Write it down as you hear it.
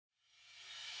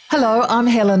Hello, I'm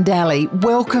Helen Daly.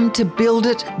 Welcome to Build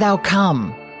It, They'll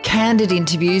Come. Candid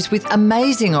interviews with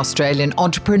amazing Australian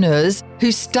entrepreneurs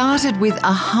who started with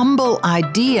a humble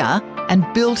idea and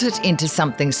built it into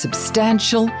something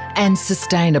substantial and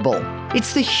sustainable.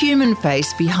 It's the human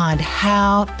face behind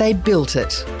how they built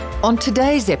it. On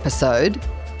today's episode,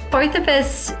 both of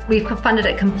us, we funded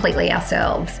it completely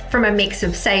ourselves from a mix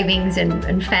of savings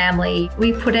and family.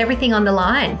 We put everything on the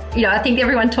line. You know, I think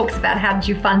everyone talks about how did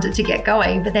you fund it to get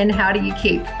going, but then how do you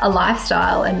keep a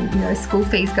lifestyle and, school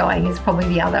fees going is probably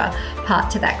the other part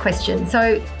to that question.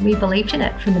 So we believed in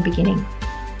it from the beginning.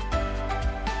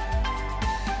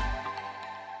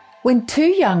 when two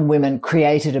young women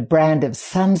created a brand of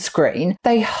sunscreen,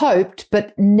 they hoped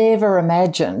but never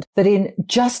imagined that in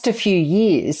just a few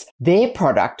years, their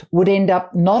product would end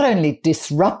up not only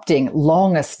disrupting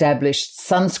long-established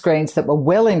sunscreens that were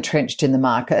well entrenched in the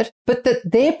market, but that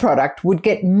their product would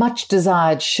get much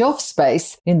desired shelf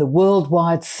space in the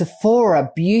worldwide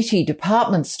Sephora beauty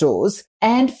department stores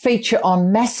and feature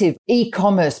on massive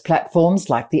e-commerce platforms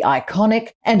like The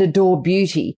Iconic and Adore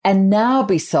Beauty, and now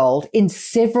be sold in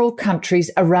several countries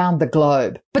around the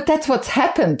globe. But that's what's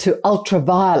happened to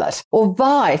Ultraviolet, or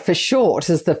Vi for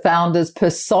short, as the founders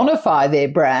personify their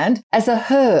brand as a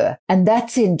her, and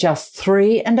that's in just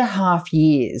 3.5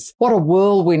 years. What a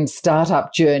whirlwind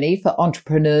startup journey for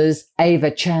entrepreneurs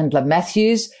Ava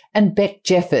Chandler-Matthews and Beck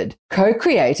Jefford,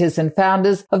 co-creators and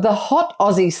founders of the hot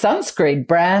Aussie sunscreen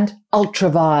brand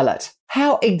Ultraviolet.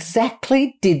 How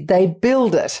exactly did they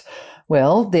build it?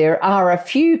 Well, there are a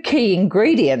few key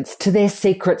ingredients to their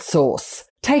secret sauce.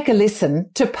 Take a listen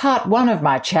to part 1 of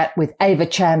my chat with Ava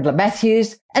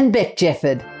Chandler-Matthews and Beck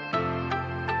Jefford.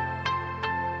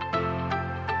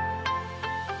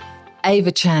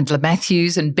 Ava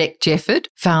Chandler-Matthews and Beck Jefford,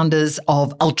 founders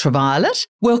of Ultraviolet.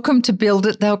 Welcome to Build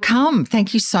It, They'll Come.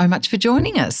 Thank you so much for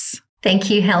joining us.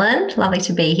 Thank you, Helen. Lovely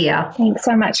to be here. Thanks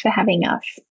so much for having us.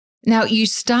 Now, you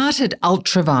started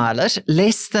Ultraviolet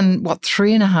less than,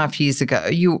 3.5 years ago.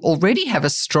 You already have a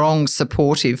strong,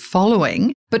 supportive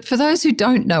following. But for those who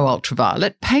don't know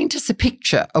Ultraviolet, paint us a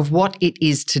picture of what it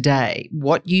is today,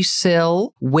 what you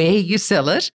sell, where you sell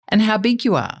it, and how big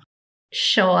you are.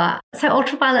 Sure. So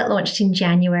Ultraviolet launched in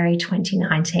January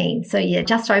 2019. So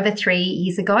just over 3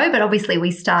 years ago, but obviously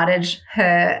we started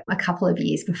her a couple of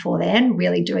years before then,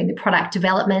 really doing the product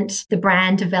development, the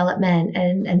brand development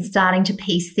and starting to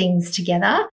piece things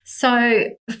together. So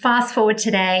fast forward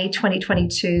today,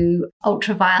 2022,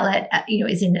 Ultraviolet,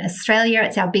 is in Australia.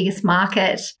 It's our biggest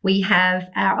market. We have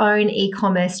our own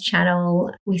e-commerce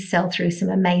channel. We sell through some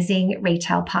amazing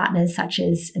retail partners such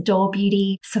as Adore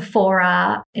Beauty,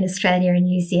 Sephora in Australia and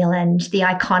New Zealand, The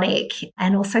Iconic,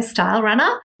 and also Style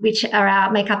Runner, which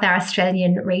make up our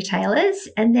Australian retailers.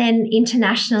 And then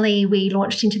internationally, we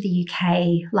launched into the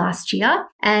UK last year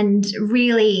and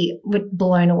really were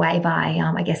blown away by,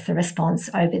 the response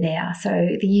over there. So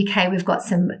the UK, we've got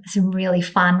some really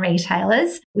fun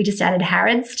retailers. We just added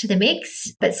Harrods to the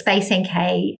mix, but Space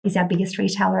NK is our biggest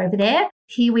retailer over there.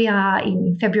 Here we are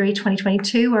in February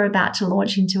 2022. We're about to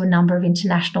launch into a number of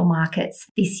international markets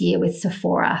this year with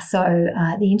Sephora. So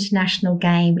the international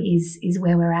game is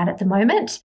where we're at the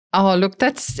moment. Oh, look,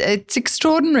 it's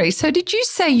extraordinary. So did you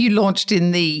say you launched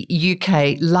in the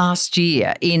UK last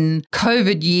year in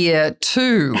COVID year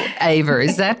 2, Ava?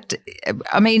 Is that,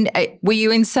 were you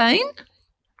insane?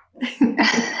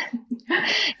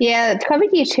 Yeah,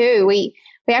 COVID year 2, we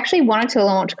actually wanted to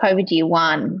launch COVID year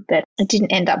 1, but it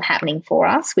didn't end up happening for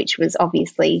us, which was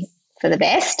obviously for the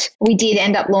best. We did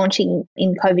end up launching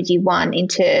in COVID year 1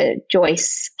 into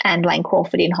Joyce and Lane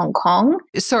Crawford in Hong Kong.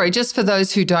 Sorry, just for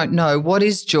those who don't know, what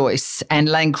is Joyce? And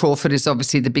Lane Crawford is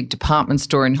obviously the big department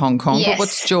store in Hong Kong, yes. But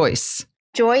what's Joyce?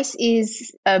 Joyce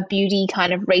is a beauty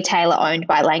kind of retailer owned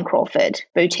by Lane Crawford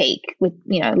boutique with,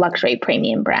 luxury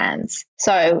premium brands.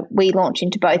 So we launched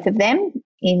into both of them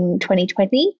in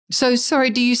 2020. So,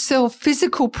 sorry, do you sell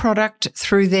physical product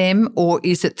through them or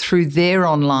is it through their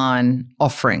online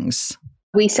offerings?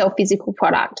 We sell physical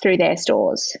product through their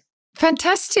stores.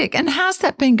 Fantastic. And how's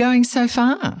that been going so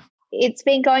far? It's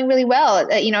been going really well,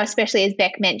 especially as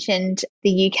Beck mentioned,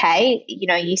 the UK,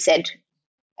 you said,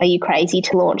 are you crazy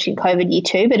to launch in COVID year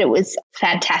 2? But it was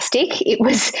fantastic.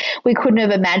 We couldn't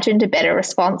have imagined a better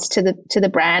response to the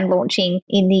brand launching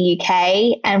in the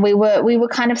UK. And we were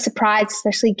kind of surprised,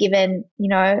 especially given,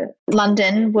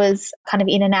 London was kind of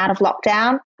in and out of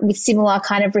lockdown with similar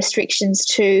kind of restrictions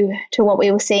to what we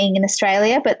were seeing in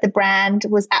Australia. But the brand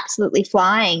was absolutely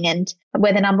flying and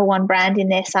we're the number 1 brand in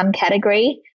their sun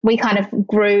category. We kind of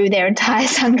grew their entire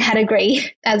sun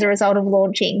category as a result of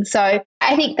launching. So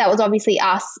I think that was obviously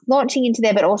us launching into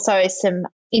there, but also some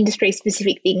industry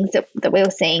specific things that we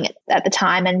were seeing at the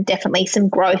time, and definitely some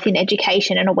growth in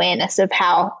education and awareness of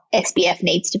how SPF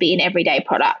needs to be an everyday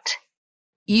product.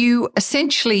 You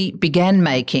essentially began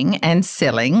making and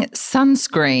selling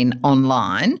sunscreen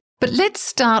online, but let's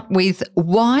start with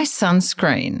why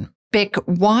sunscreen? Beck,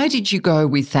 why did you go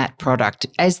with that product?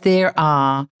 As there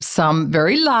are some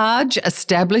very large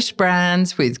established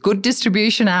brands with good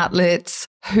distribution outlets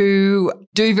who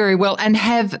do very well and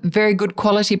have very good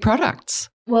quality products.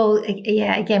 Well,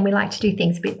 yeah, again, we like to do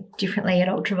things a bit differently at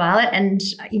Ultraviolet. And,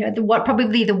 what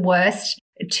probably the worst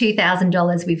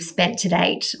 $2,000 we've spent to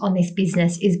date on this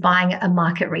business is buying a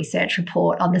market research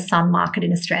report on the sun market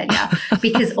in Australia,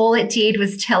 because all it did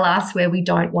was tell us where we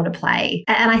don't want to play.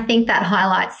 And I think that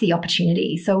highlights the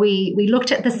opportunity. So we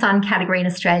looked at the sun category in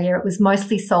Australia. It was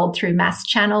mostly sold through mass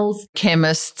channels.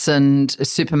 Chemists and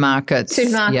supermarkets.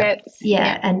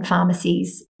 Yeah, and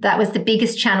pharmacies. That was the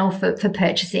biggest channel for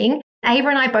purchasing. Ava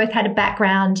and I both had a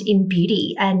background in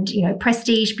beauty and,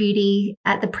 prestige beauty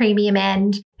at the premium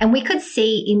end. And we could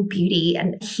see in beauty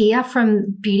and hear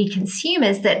from beauty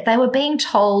consumers that they were being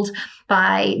told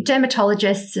by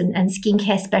dermatologists and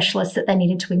skincare specialists that they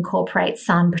needed to incorporate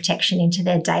sun protection into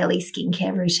their daily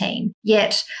skincare routine.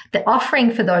 Yet the offering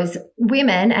for those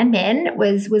women and men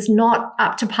was not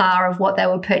up to par of what they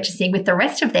were purchasing with the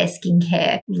rest of their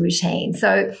skincare routine.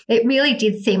 So it really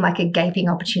did seem like a gaping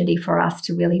opportunity for us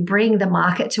to really bring the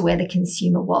market to where the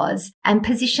consumer was and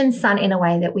position sun in a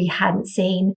way that we hadn't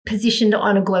seen positioned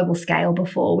on a global scale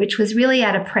before, which was really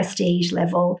at a prestige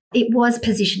level. It was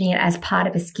positioning it as part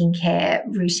of a skincare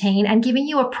routine and giving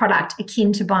you a product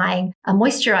akin to buying a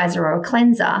moisturizer or a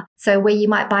cleanser. So where you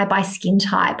might buy by skin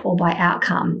type or by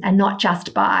outcome and not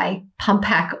just by pump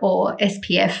pack or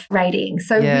SPF rating.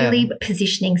 So really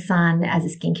positioning sun as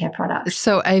a skincare product.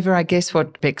 So Ava, I guess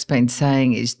what Beck's been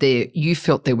saying is you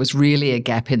felt there was really a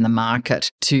gap in the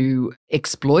market to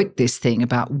exploit this thing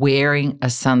about wearing a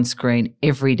sunscreen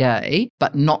every day,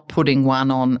 but not putting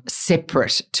one on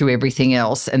separate to everything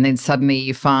else. And then suddenly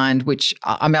you find, which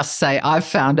I must say I've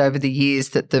found over the years,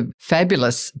 that the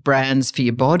fabulous brands for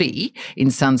your body in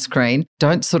sunscreen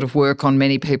don't sort of work on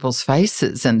many people's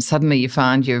faces. And suddenly you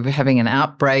find you're having an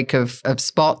outbreak of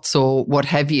spots or what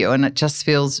have you, and it just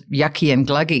feels yucky and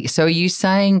gluggy. So are you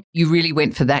saying you really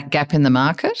went for that gap in the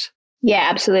market? Yeah,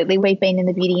 absolutely. We've been in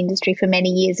the beauty industry for many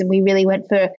years and we really went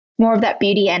for more of that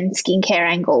beauty and skincare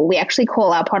angle. We actually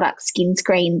call our products skin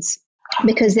screens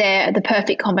because they're the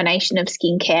perfect combination of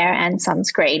skincare and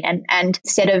sunscreen. And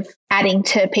instead of adding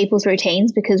to people's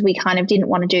routines, because we kind of didn't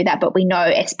want to do that, but we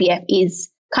know SPF is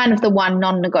kind of the one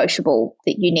non-negotiable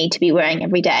that you need to be wearing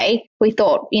every day. We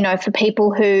thought, for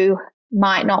people who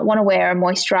might not want to wear a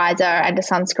moisturizer and a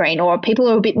sunscreen, or people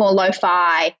who are a bit more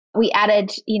lo-fi, we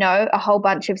added, a whole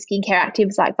bunch of skincare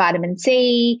actives like vitamin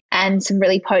C and some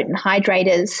really potent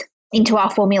hydrators into our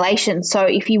formulation. So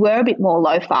if you were a bit more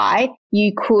lo-fi,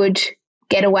 you could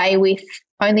get away with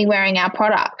only wearing our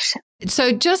product.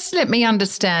 So just let me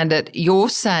understand it. You're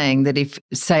saying that if,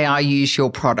 say, I use your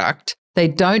product, they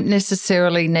don't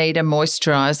necessarily need a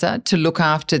moisturizer to look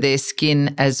after their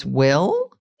skin as well?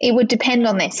 It would depend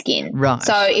on their skin. Right.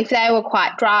 So if they were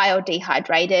quite dry or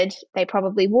dehydrated, they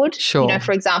probably would. Sure.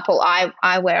 For example,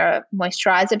 I wear a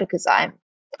moisturizer because I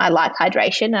like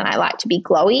hydration and I like to be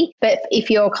glowy. But if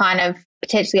you're kind of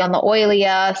potentially on the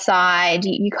oilier side,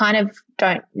 you kind of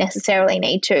don't necessarily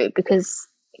need to because,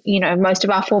 most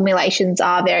of our formulations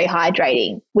are very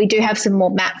hydrating. We do have some more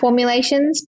matte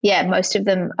formulations. Yeah, most of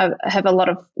them have a lot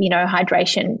of,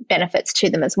 hydration benefits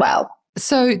to them as well.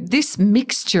 So this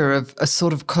mixture of a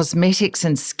sort of cosmetics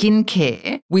and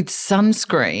skincare with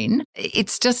sunscreen,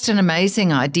 it's just an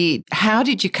amazing idea. How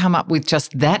did you come up with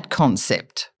just that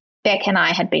concept? Beck and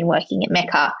I had been working at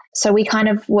Mecca, so we kind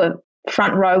of were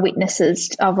front row witnesses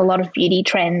of a lot of beauty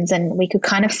trends and we could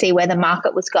kind of see where the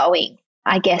market was going,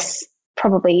 I guess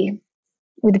probably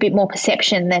with a bit more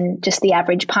perception than just the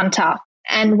average punter.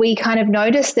 And we kind of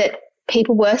noticed that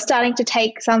people were starting to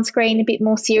take sunscreen a bit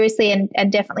more seriously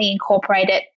and definitely incorporate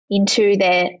it into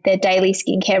their daily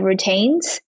skincare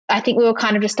routines. I think we were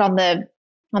kind of just on the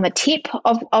tip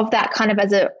of that kind of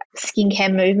as a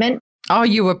skincare movement. Oh,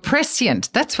 you were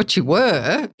prescient. That's what you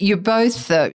were. You're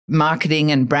both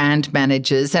marketing and brand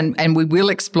managers, and we will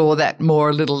explore that more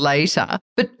a little later.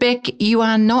 But Beck, you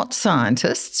are not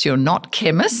scientists, you're not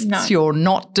chemists, No. You're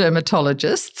not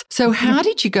dermatologists. So how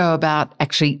did you go about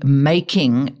actually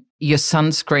making your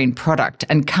sunscreen product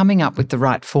and coming up with the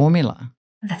right formula?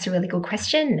 That's a really good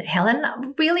question, Helen.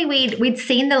 Really, we'd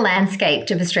seen the landscape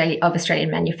of Australian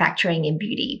manufacturing in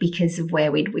beauty because of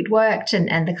where we'd worked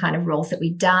and the kind of roles that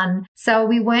we'd done. So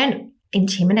we weren't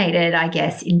intimidated, I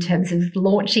guess, in terms of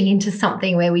launching into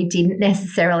something where we didn't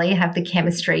necessarily have the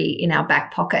chemistry in our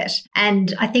back pocket.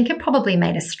 And I think it probably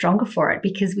made us stronger for it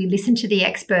because we listened to the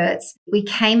experts. We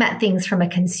came at things from a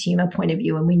consumer point of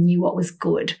view and we knew what was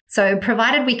good. So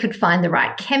provided we could find the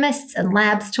right chemists and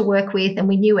labs to work with, and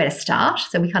we knew where to start.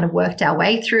 So we kind of worked our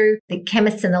way through the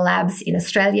chemists and the labs in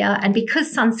Australia. And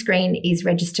because sunscreen is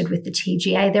registered with the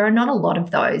TGA, there are not a lot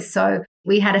of those. So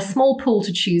we had a small pool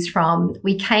to choose from.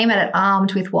 We came at it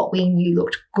armed with what we knew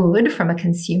looked good from a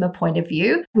consumer point of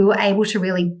view. We were able to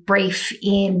really brief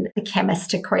in the chemists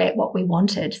to create what we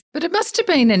wanted. But it must have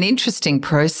been an interesting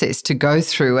process to go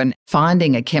through and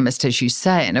finding a chemist, as you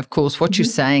say. And of course, what you're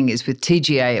saying is with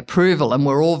TGA approval, and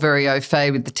we're all very au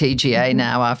fait with the TGA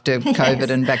now after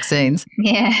COVID and vaccines.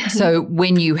 Yeah. So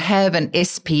when you have an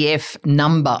SPF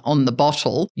number on the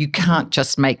bottle, you can't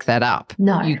just make that up.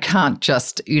 No. You can't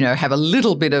just, have a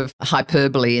little bit of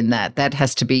hyperbole in that. That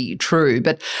has to be true.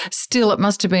 But still, it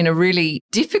must have been a really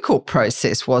difficult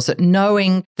process, was it?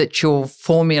 Knowing that your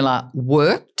formula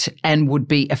worked and would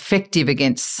be effective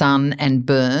against sun and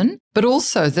burn, but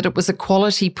also that it was a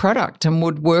quality product and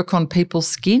would work on people's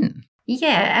skin.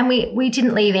 Yeah, and we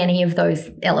didn't leave any of those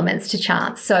elements to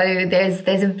chance. So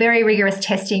there's a very rigorous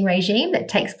testing regime that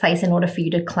takes place in order for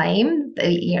you to claim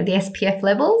the SPF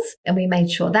levels, and we made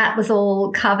sure that was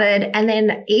all covered. And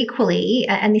then equally,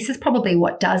 and this is probably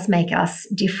what does make us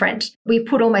different, we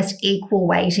put almost equal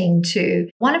weighting to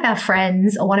one of our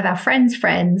friends or one of our friends'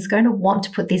 friends going to want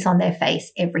to put this on their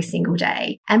face every single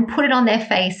day and put it on their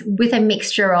face with a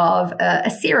mixture of a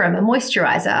serum, a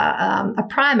moisturizer, a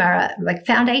primer, like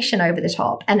foundation over the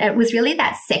top. And it was really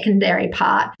that secondary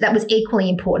part that was equally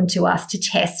important to us to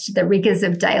test the rigors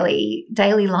of daily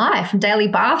life and daily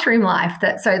bathroom life,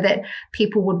 so that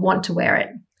people would want to wear it.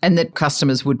 And that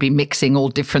customers would be mixing all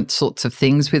different sorts of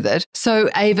things with it. So,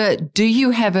 Ava, do you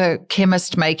have a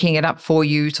chemist making it up for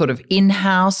you sort of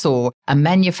in-house or a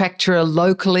manufacturer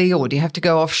locally, or do you have to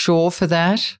go offshore for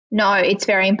that? No, it's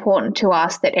very important to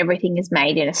us that everything is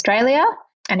made in Australia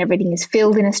and everything is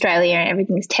filled in Australia and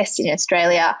everything is tested in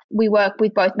Australia. We work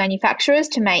with both manufacturers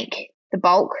to make the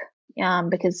bulk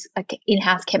because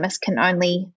in-house chemists can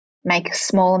only make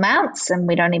small amounts, and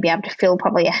we'd only be able to fill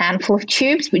probably a handful of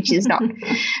tubes, which is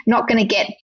not going to get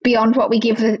beyond what we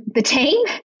give the team.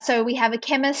 So we have a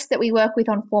chemist that we work with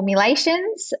on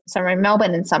formulations. Some are in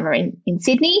Melbourne and some are in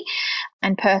Sydney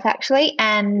and Perth, actually.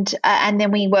 And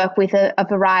then we work with a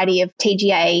variety of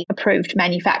TGA approved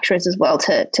manufacturers as well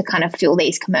to kind of fill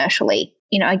these commercially.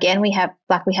 Again, we have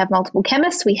multiple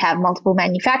chemists, we have multiple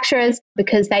manufacturers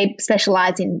because they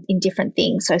specialize in different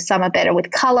things. So some are better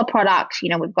with color products.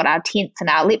 We've got our tints and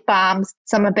our lip balms.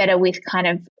 Some are better with kind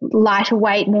of lighter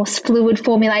weight, more fluid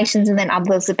formulations, and then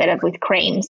others are better with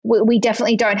creams. We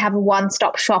definitely don't have a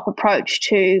one-stop shop approach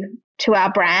to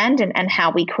our brand and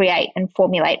how we create and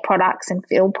formulate products and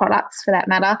fill products for that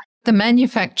matter. The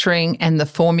manufacturing and the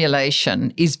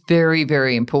formulation is very,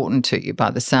 very important to you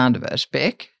by the sound of it,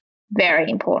 Beck.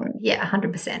 Very important. Yeah,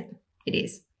 100%. It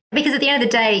is. Because at the end of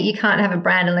the day, you can't have a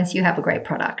brand unless you have a great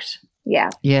product. Yeah.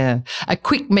 Yeah. A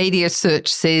quick media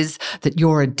search says that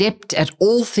you're adept at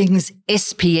all things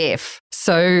SPF.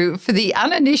 So for the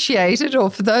uninitiated or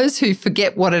for those who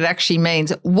forget what it actually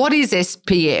means, what is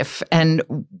SPF and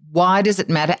why does it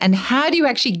matter? And how do you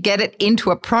actually get it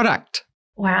into a product?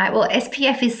 All right. Well,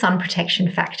 SPF is sun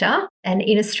protection factor. And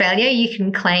in Australia, you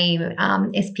can claim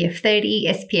SPF 30,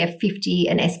 SPF 50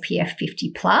 and SPF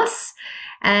 50 plus.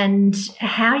 And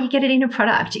how you get it in a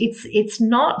product, it's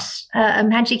not a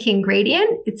magic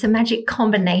ingredient. It's a magic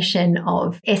combination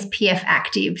of SPF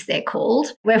actives, they're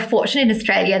called. We're fortunate in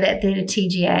Australia that the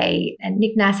TGA and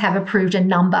NICNAS have approved a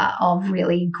number of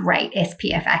really great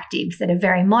SPF actives that are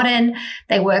very modern.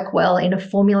 They work well in a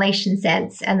formulation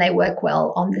sense and they work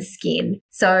well on the skin.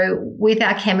 So with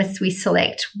our chemists, we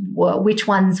select which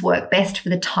ones work best for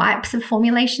the types of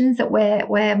formulations that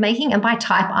we're making. And by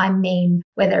type, I mean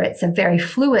whether it's a very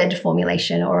fluid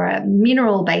formulation or a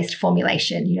mineral-based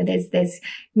formulation. There's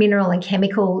mineral and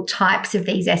chemical types of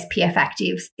these SPF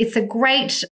actives. It's a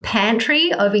great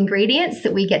pantry of ingredients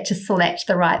that we get to select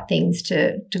the right things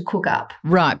to cook up.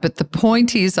 Right. But the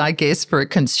point is, I guess, for a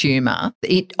consumer,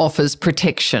 it offers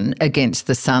protection against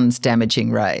the sun's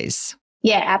damaging rays.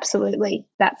 Yeah, absolutely.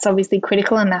 That's obviously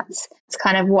critical, and that's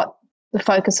kind of what the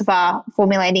focus of our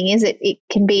formulating is. It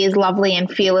can be as lovely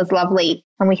and feel as lovely,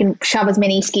 and we can shove as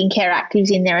many skincare actives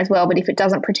in there as well. But if it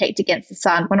doesn't protect against the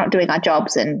sun, we're not doing our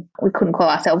jobs, and we couldn't call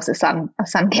ourselves a sun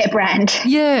care brand.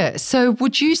 Yeah. So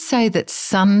would you say that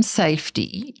sun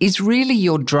safety is really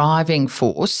your driving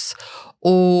force,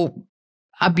 or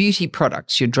are beauty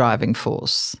products your driving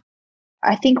force?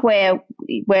 I think we're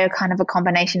kind of a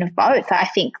combination of both. I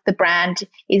think the brand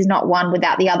is not one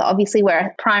without the other. Obviously, we're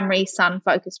a primary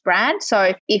sun-focused brand.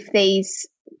 So if these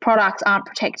products aren't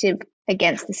protective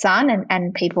against the sun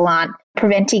and people aren't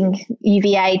preventing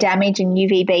UVA damage and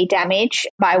UVB damage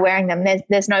by wearing them,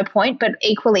 there's no point. But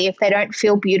equally, if they don't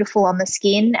feel beautiful on the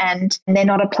skin and they're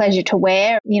not a pleasure to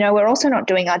wear, we're also not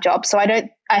doing our job. So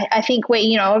I think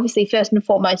we, obviously first and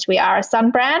foremost, we are a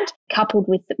sun brand coupled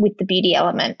with the beauty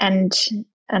element. And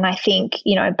I think,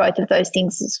 both of those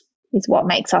things is what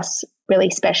makes us really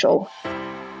special.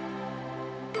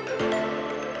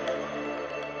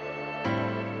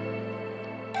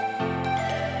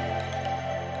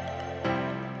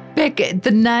 Beck,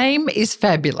 the name is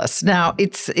fabulous. Now,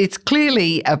 it's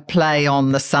clearly a play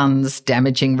on the sun's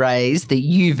damaging rays, the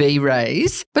UV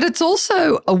rays, but it's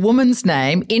also a woman's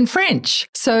name in French.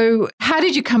 So how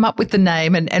did you come up with the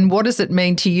name and what does it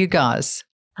mean to you guys?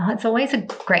 Oh, it's always a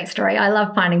great story. I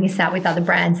love finding this out with other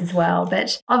brands as well.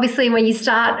 But obviously, when you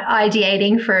start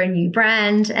ideating for a new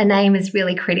brand, a name is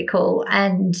really critical.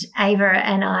 And Ava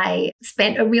and I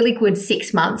spent a really good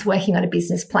 6 months working on a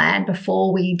business plan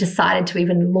before we decided to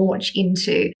even launch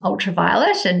into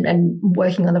Ultraviolet and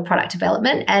working on the product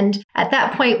development. And at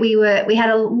that point, we had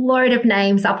a load of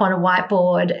names up on a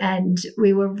whiteboard and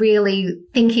we were really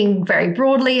thinking very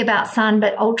broadly about sun,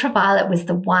 but Ultraviolet was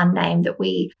the one name that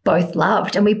we both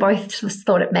loved. And we both just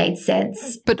thought it made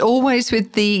sense. But always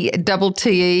with the double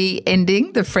TE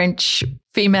ending, the French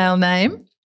female name?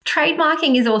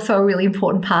 Trademarking is also a really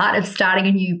important part of starting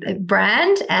a new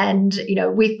brand. And,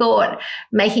 we thought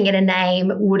making it a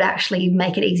name would actually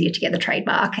make it easier to get the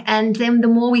trademark. And then the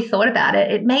more we thought about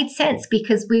it, it made sense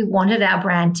because we wanted our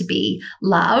brand to be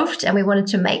loved and we wanted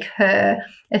to make her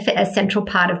a central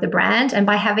part of the brand. And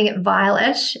by having it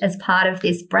Violet as part of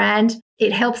this brand,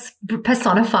 it helps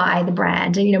personify the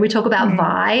brand. And, we talk about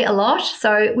Vi a lot.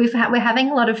 So we're having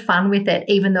a lot of fun with it,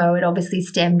 even though it obviously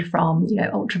stemmed from,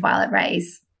 ultraviolet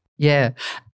rays. Yeah.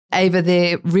 Ava,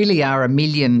 there really are 1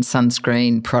 million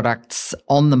sunscreen products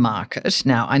on the market.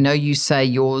 Now, I know you say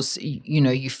yours,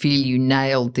 you feel you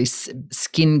nailed this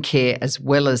skincare as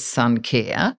well as sun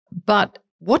care, but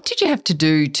what did you have to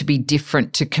do to be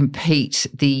different to compete?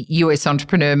 The US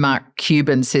entrepreneur Mark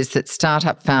Cuban says that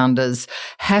startup founders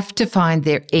have to find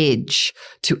their edge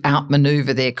to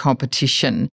outmaneuver their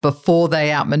competition before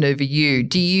they outmaneuver you.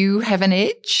 Do you have an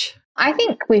edge? I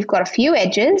think we've got a few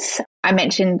edges. I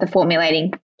mentioned the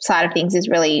formulating side of things is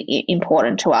really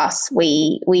important to us.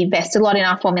 We invest a lot in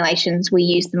our formulations. We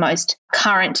use the most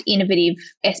current innovative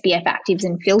SPF actives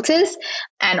and filters,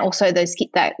 and also the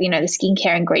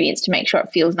skincare ingredients to make sure it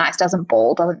feels nice, doesn't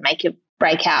ball, doesn't make you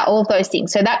break out, all of those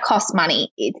things. So that costs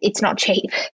money. It's not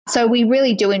cheap. So we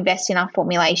really do invest in our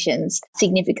formulations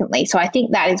significantly. So I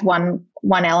think that is one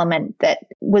element that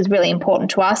was really important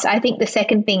to us. I think the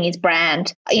second thing is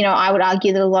brand. I would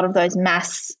argue that a lot of those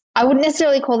I wouldn't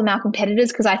necessarily call them our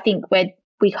competitors because I think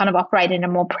we kind of operate in a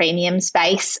more premium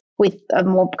space with a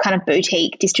more kind of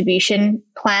boutique distribution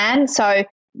plan. So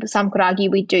some could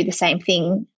argue we do the same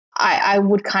thing. I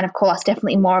would kind of call us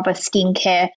definitely more of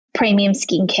a premium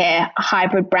skincare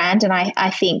hybrid brand. And I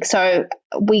think so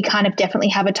we kind of definitely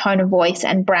have a tone of voice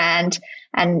and brand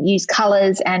and use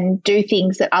colours and do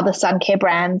things that other sun care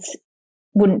brands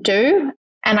wouldn't do.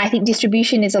 And I think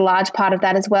distribution is a large part of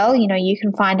that as well. You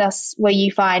can find us where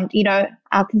you find,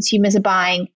 our consumers are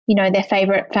buying, their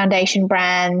favorite foundation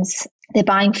brands. They're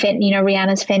buying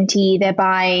Rihanna's Fenty. They're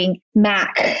buying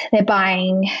MAC. They're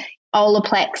buying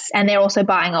Olaplex, and they're also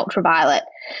buying Ultraviolet.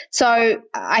 So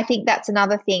I think that's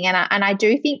another thing. And I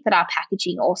do think that our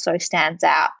packaging also stands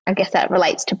out. I guess that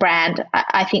relates to brand.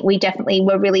 I think we definitely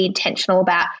were really intentional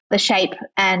about the shape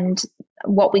and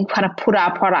what we kind of put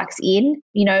our products in.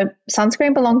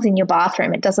 Sunscreen belongs in your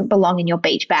bathroom. It doesn't belong in your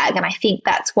beach bag. And I think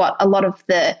that's what a lot of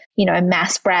the,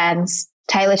 mass brands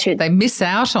tailor to. They miss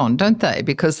out on, don't they?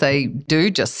 Because they do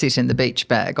just sit in the beach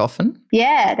bag often.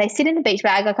 Yeah, they sit in the beach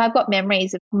bag. Like I've got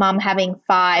memories of mum having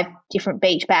 5 different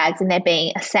beach bags and there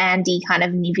being a sandy kind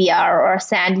of Nivea or a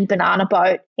sandy banana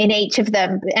boat in each of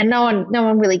them. And no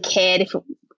one really cared if it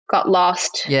got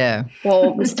lost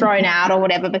or was thrown out or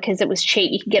whatever because it was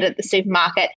cheap. You could get it at the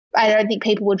supermarket. I don't think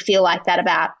people would feel like that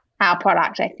about our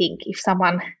product. I think if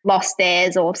someone lost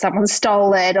theirs or someone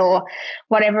stole it or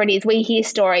whatever it is, we hear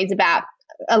stories about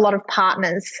a lot of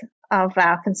partners of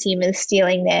our consumers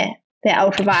stealing their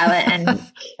ultraviolet and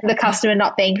the customer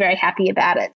not being very happy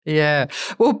about it. Yeah.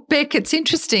 Well, Beck, it's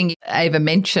interesting. Ava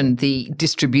mentioned the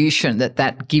distribution,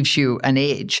 that gives you an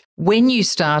edge. When you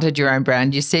started your own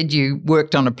brand, you said you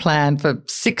worked on a plan for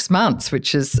 6 months,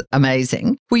 which is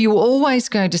amazing. Were you always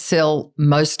going to sell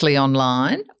mostly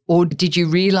online? Or did you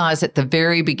realise at the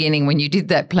very beginning when you did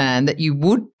that plan that you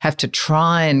would have to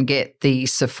try and get the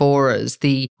Sephoras,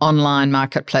 the online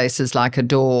marketplaces like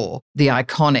Adore, the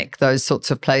Iconic, those sorts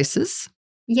of places?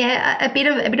 Yeah, a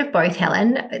bit of both,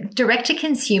 Helen. Direct to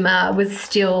consumer was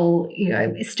still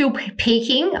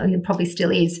peaking. I mean, it probably still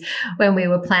is when we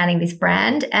were planning this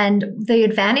brand. And the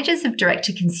advantages of direct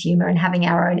to consumer and having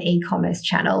our own e-commerce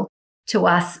channel to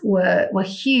us were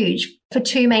huge for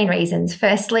two main reasons.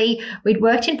 Firstly, we'd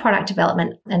worked in product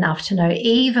development enough to know,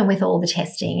 even with all the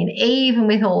testing and even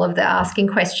with all of the asking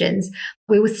questions,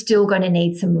 we were still going to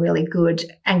need some really good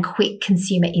and quick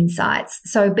consumer insights.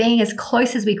 So being as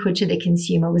close as we could to the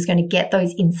consumer was going to get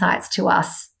those insights to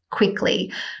us quickly.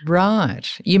 Right.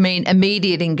 You mean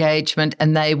immediate engagement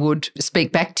and they would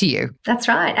speak back to you? That's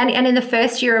right. And in the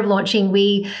first year of launching,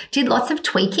 we did lots of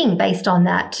tweaking based on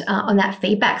that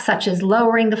feedback, such as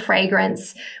lowering the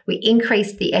fragrance. We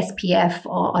increased the SPF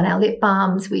on our lip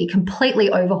balms. We completely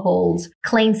overhauled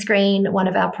Clean Screen, one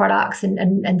of our products,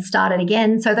 and started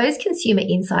again. So those consumer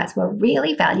insights were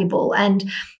really valuable. And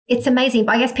it's amazing.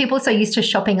 I guess people are so used to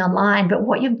shopping online, but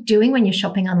what you're doing when you're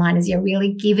shopping online is you're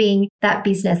really giving that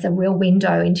business a real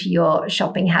window into your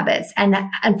shopping habits. And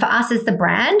for us as the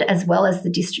brand, as well as the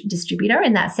distributor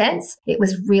in that sense, it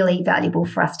was really valuable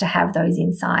for us to have those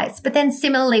insights. But then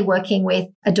similarly working with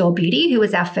Adore Beauty, who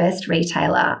was our first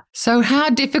retailer. So how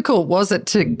difficult was it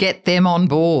to get them on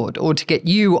board or to get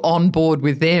you on board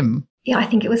with them? Yeah, I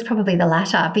think it was probably the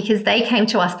latter because they came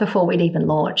to us before we'd even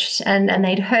launched and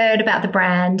they'd heard about the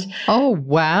brand. Oh,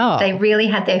 wow. They really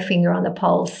had their finger on the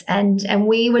pulse and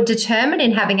we were determined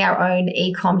in having our own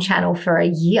e-com channel for a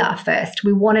year first.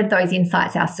 We wanted those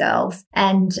insights ourselves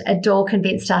and Adore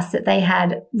convinced us that they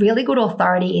had really good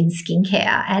authority in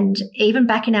skincare. And even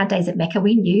back in our days at Mecca,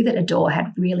 we knew that Adore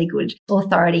had really good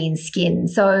authority in skin.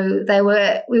 So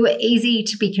we were easy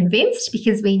to be convinced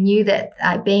because we knew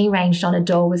that being ranged on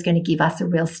Adore was going to give us a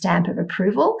real stamp of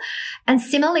approval. And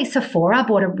similarly, Sephora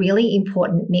brought a really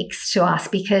important mix to us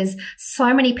because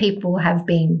so many people have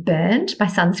been burned by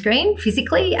sunscreen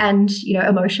physically and,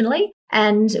 emotionally.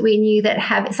 And we knew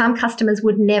that some customers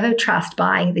would never trust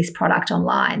buying this product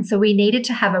online. So we needed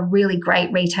to have a really great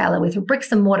retailer with a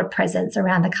bricks and mortar presence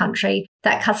around the country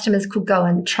that customers could go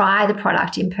and try the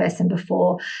product in person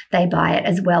before they buy it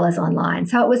as well as online.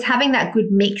 So it was having that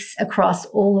good mix across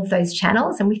all of those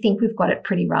channels. And we think we've got it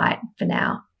pretty right for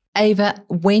now. Ava,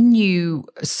 when you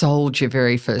sold your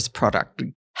very first product,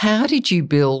 how did you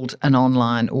build an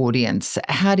online audience?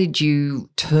 How did you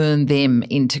turn them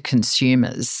into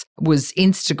consumers? Was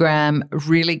Instagram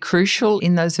really crucial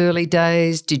in those early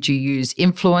days? Did you use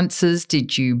influencers?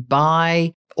 Did you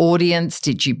buy audience?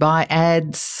 Did you buy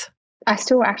ads? I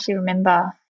still actually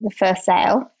remember the first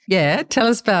sale. Yeah, tell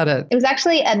us about it. It was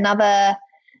actually another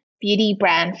beauty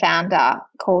brand founder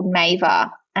called Maeva,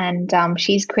 and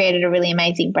she's created a really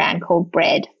amazing brand called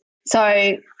Bread.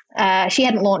 So she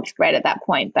hadn't launched Bread at that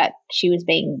point, but she was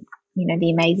being,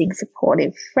 the amazing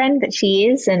supportive friend that she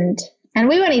is. And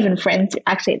we weren't even friends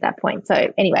actually at that point.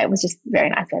 So anyway, it was just very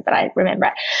nice that I remember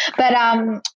it.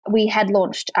 But we had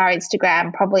launched our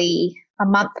Instagram probably a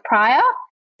month prior.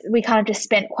 We kind of just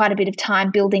spent quite a bit of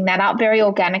time building that up very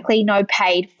organically. No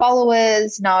paid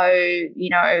followers, no,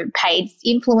 paid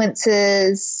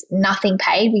influencers, nothing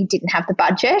paid. We didn't have the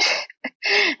budget.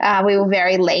 We were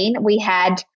very lean. We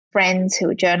had friends who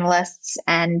were journalists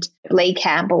and Lee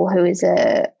Campbell, who is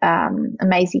a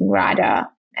amazing writer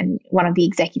and one of the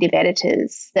executive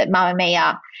editors at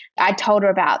Mamamia. I told her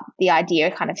about the idea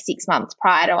kind of 6 months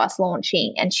prior to us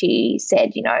launching, and she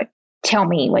said, tell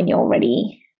me when you're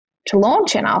ready to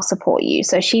launch and I'll support you.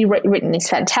 So she'd written this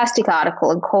fantastic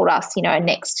article and called us,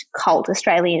 next cult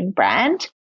Australian brand.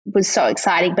 It was so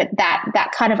exciting, but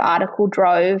that kind of article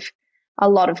drove a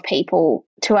lot of people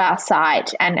to our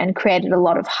site and created a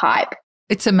lot of hype.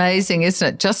 It's amazing, isn't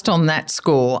it? Just on that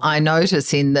score, I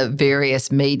notice in the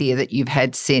various media that you've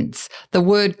had since, the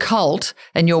word cult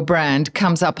and your brand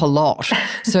comes up a lot.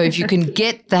 So if you can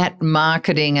get that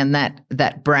marketing and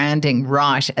that branding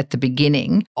right at the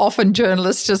beginning, often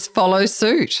journalists just follow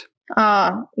suit.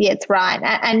 Oh, yeah, it's right.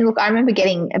 And look, I remember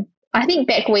I think,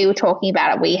 Beck, we were talking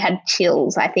about it. We had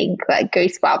chills, I think, like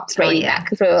goosebumps reading that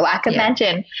because we were like,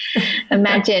 imagine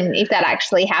if that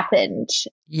actually happened.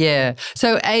 Yeah.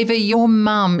 So, Ava, your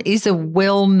mum is a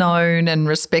well-known and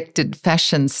respected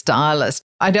fashion stylist.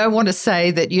 I don't want to say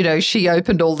that, she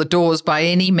opened all the doors by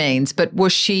any means, but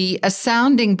was she a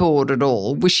sounding board at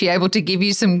all? Was she able to give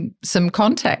you some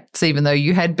contacts, even though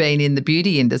you had been in the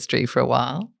beauty industry for a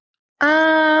while?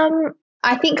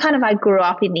 I think kind of I grew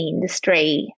up in the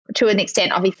industry. to an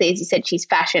extent, obviously, as you said, she's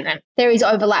fashion and there is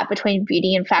overlap between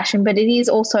beauty and fashion, but it is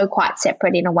also quite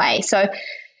separate in a way. So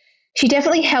she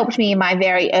definitely helped me in my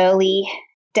very early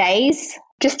days,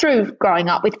 just through growing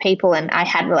up with people, and I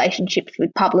had relationships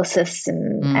with publicists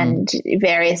and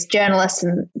various journalists,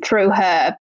 and through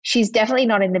her, she's definitely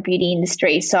not in the beauty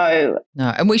industry. So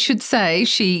no, and we should say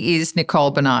she is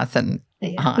Nicole Bonython.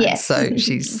 Yes. So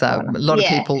she's a lot of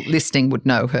people listening would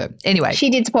know her. Anyway, she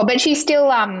did support, but she's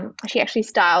still she actually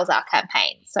styles our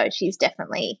campaign, so she's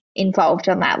definitely involved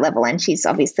on that level, and she's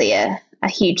obviously a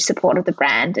huge support of the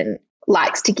brand and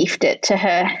likes to gift it to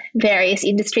her various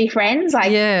industry friends. I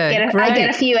get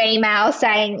a few emails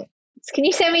saying, can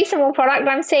you send me some more product?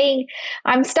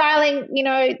 I'm styling,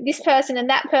 this person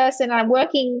and that person. I'm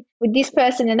working with this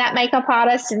person and that makeup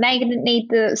artist, and they didn't need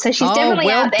so she's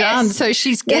definitely out there. Well done. So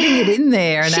she's getting it in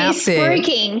there and out there.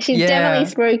 She's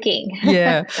definitely spruiking.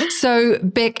 Yeah. So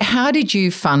Beck, how did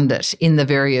you fund it in the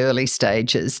very early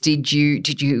stages? Did you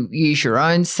use your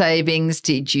own savings?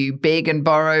 Did you beg and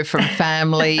borrow from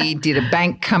family? Did a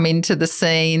bank come into the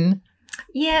scene?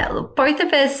 Yeah, both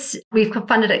of us, we've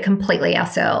funded it completely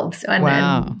ourselves.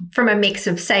 And from a mix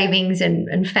of savings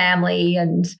and family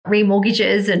and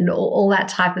remortgages and all that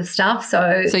type of stuff.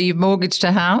 So you've mortgaged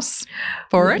a house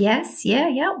for it? Yes, yeah.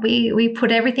 We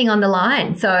put everything on the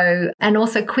line. So, and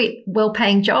also quit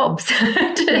well-paying jobs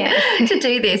to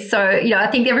do this. So, I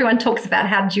think everyone talks about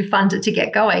how did you fund it to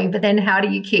get going, but then how do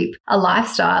you keep a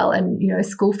lifestyle and,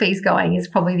 school fees going is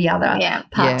probably the other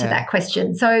part to that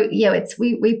question. So,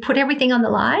 we put everything on the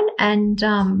line and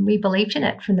we believed in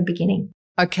it from the beginning.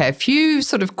 Okay, a few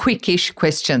sort of quickish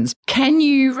questions. Can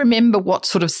you remember what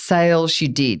sort of sales you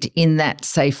did in that,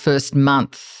 say, first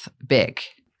month, Beck?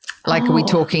 Like, are we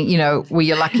talking, were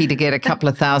you lucky to get a couple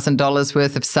of $1,000s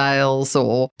worth of sales,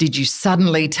 or did you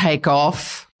suddenly take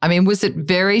off? I mean, was it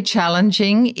very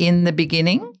challenging in the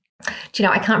beginning? Do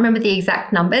I can't remember the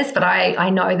exact numbers, but I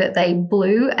know that they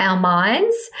blew our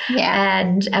minds. Yeah.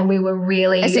 And we were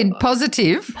really... As in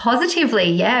positive?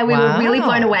 Positively, yeah. We were really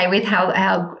blown away with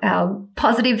how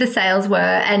positive the sales were.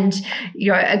 And,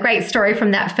 a great story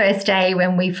from that first day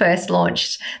when we first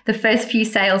launched. The first few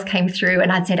sales came through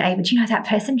and I'd said, Ava, do you know that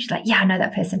person? She's like, yeah, I know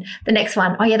that person. The next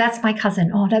one, oh, yeah, that's my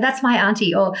cousin. Oh, no, that's my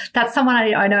auntie. Or that's someone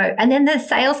I know. And then the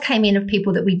sales came in of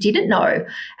people that we didn't know.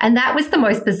 And that was the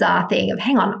most bizarre thing of,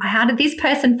 hang on, how did this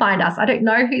person find us? I don't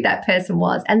know who that person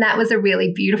was. And that was a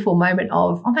really beautiful moment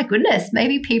of, oh my goodness,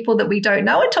 maybe people that we don't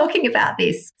know are talking about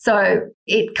this. So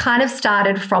it kind of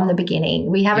started from the beginning.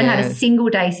 We haven't had a single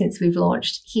day since we've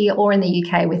launched here or in the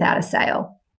UK without a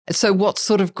sale. So what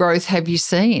sort of growth have you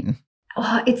seen?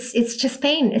 Oh, it's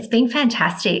been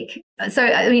fantastic. So,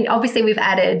 I mean, obviously we've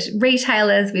added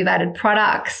retailers, we've added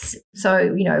products.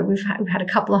 So, we've had a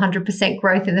couple of 100%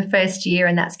 growth in the first year,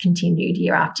 and that's continued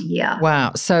year after year.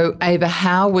 Wow. So, Ava,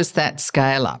 how was that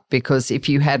scale up? Because if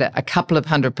you had a couple of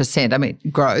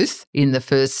 100%, growth in the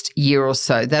first year or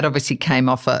so, that obviously came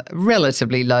off a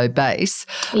relatively low base.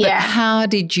 But how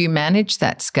did you manage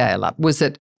that scale up? Was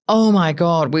it, oh my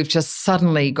God, we've just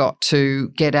suddenly got to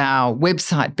get our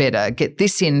website better, get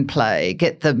this in play,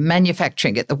 get the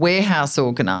manufacturing, get the warehouse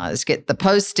organised, get the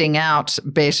posting out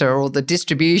better or the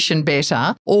distribution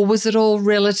better? Or was it all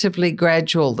relatively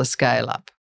gradual, the scale up?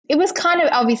 It was kind of,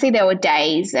 obviously there were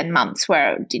days and months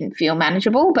where it didn't feel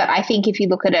manageable, but I think if you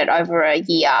look at it over a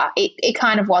year, it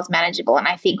kind of was manageable. And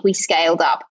I think we scaled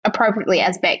up appropriately.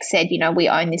 As Beck said, we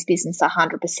own this business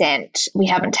 100%. We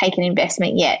haven't taken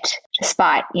investment yet,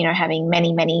 despite, having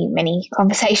many, many, many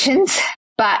conversations.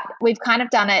 But we've kind of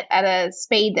done it at a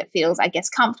speed that feels, I guess,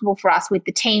 comfortable for us with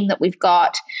the team that we've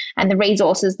got and the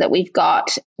resources that we've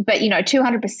got. But,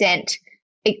 200%,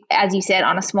 as you said,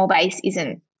 on a small base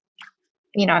isn't,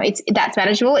 that's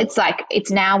manageable. It's like,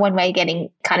 it's now when we're getting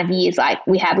kind of years like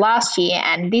we had last year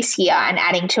and this year and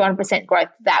adding 200% growth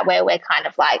to that, where we're kind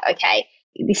of like, okay,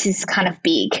 this is kind of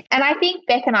big. And I think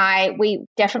Beck and I, we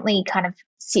definitely kind of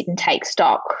sit and take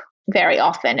stock very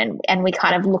often, and we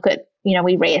kind of look at,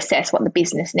 we reassess what the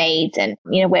business needs and,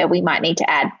 where we might need to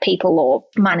add people or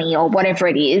money or whatever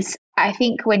it is. I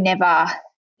think we're never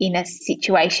in a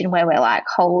situation where we're like,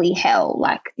 holy hell,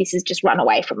 like this has just run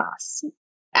away from us.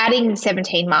 Adding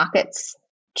 17 markets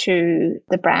to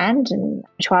the brand and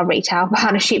to our retail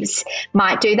partnerships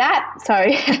might do that. So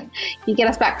you get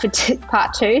us back for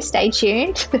part 2. Stay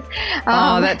tuned.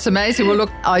 That's amazing. Well, look,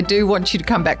 I do want you to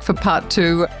come back for part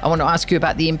 2. I want to ask you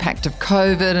about the impact of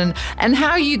COVID and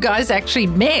how you guys actually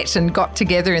met and got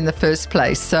together in the first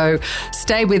place. So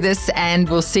stay with us and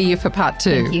we'll see you for part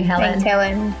 2. Thank you, Helen. Thanks,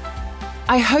 Helen.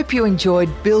 I hope you enjoyed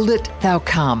Build It, They'll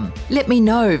Come. Let me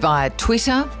know via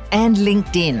Twitter and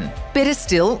LinkedIn. Better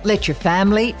still, let your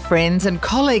family, friends and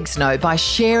colleagues know by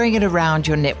sharing it around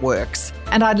your networks.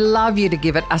 And I'd love you to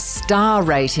give it a star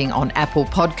rating on Apple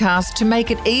Podcasts to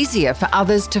make it easier for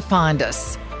others to find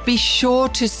us. Be sure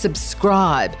to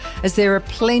subscribe, as there are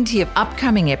plenty of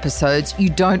upcoming episodes you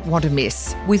don't want to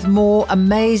miss, with more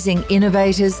amazing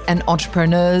innovators and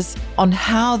entrepreneurs on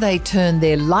how they turn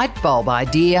their light bulb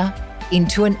idea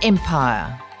into an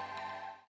empire.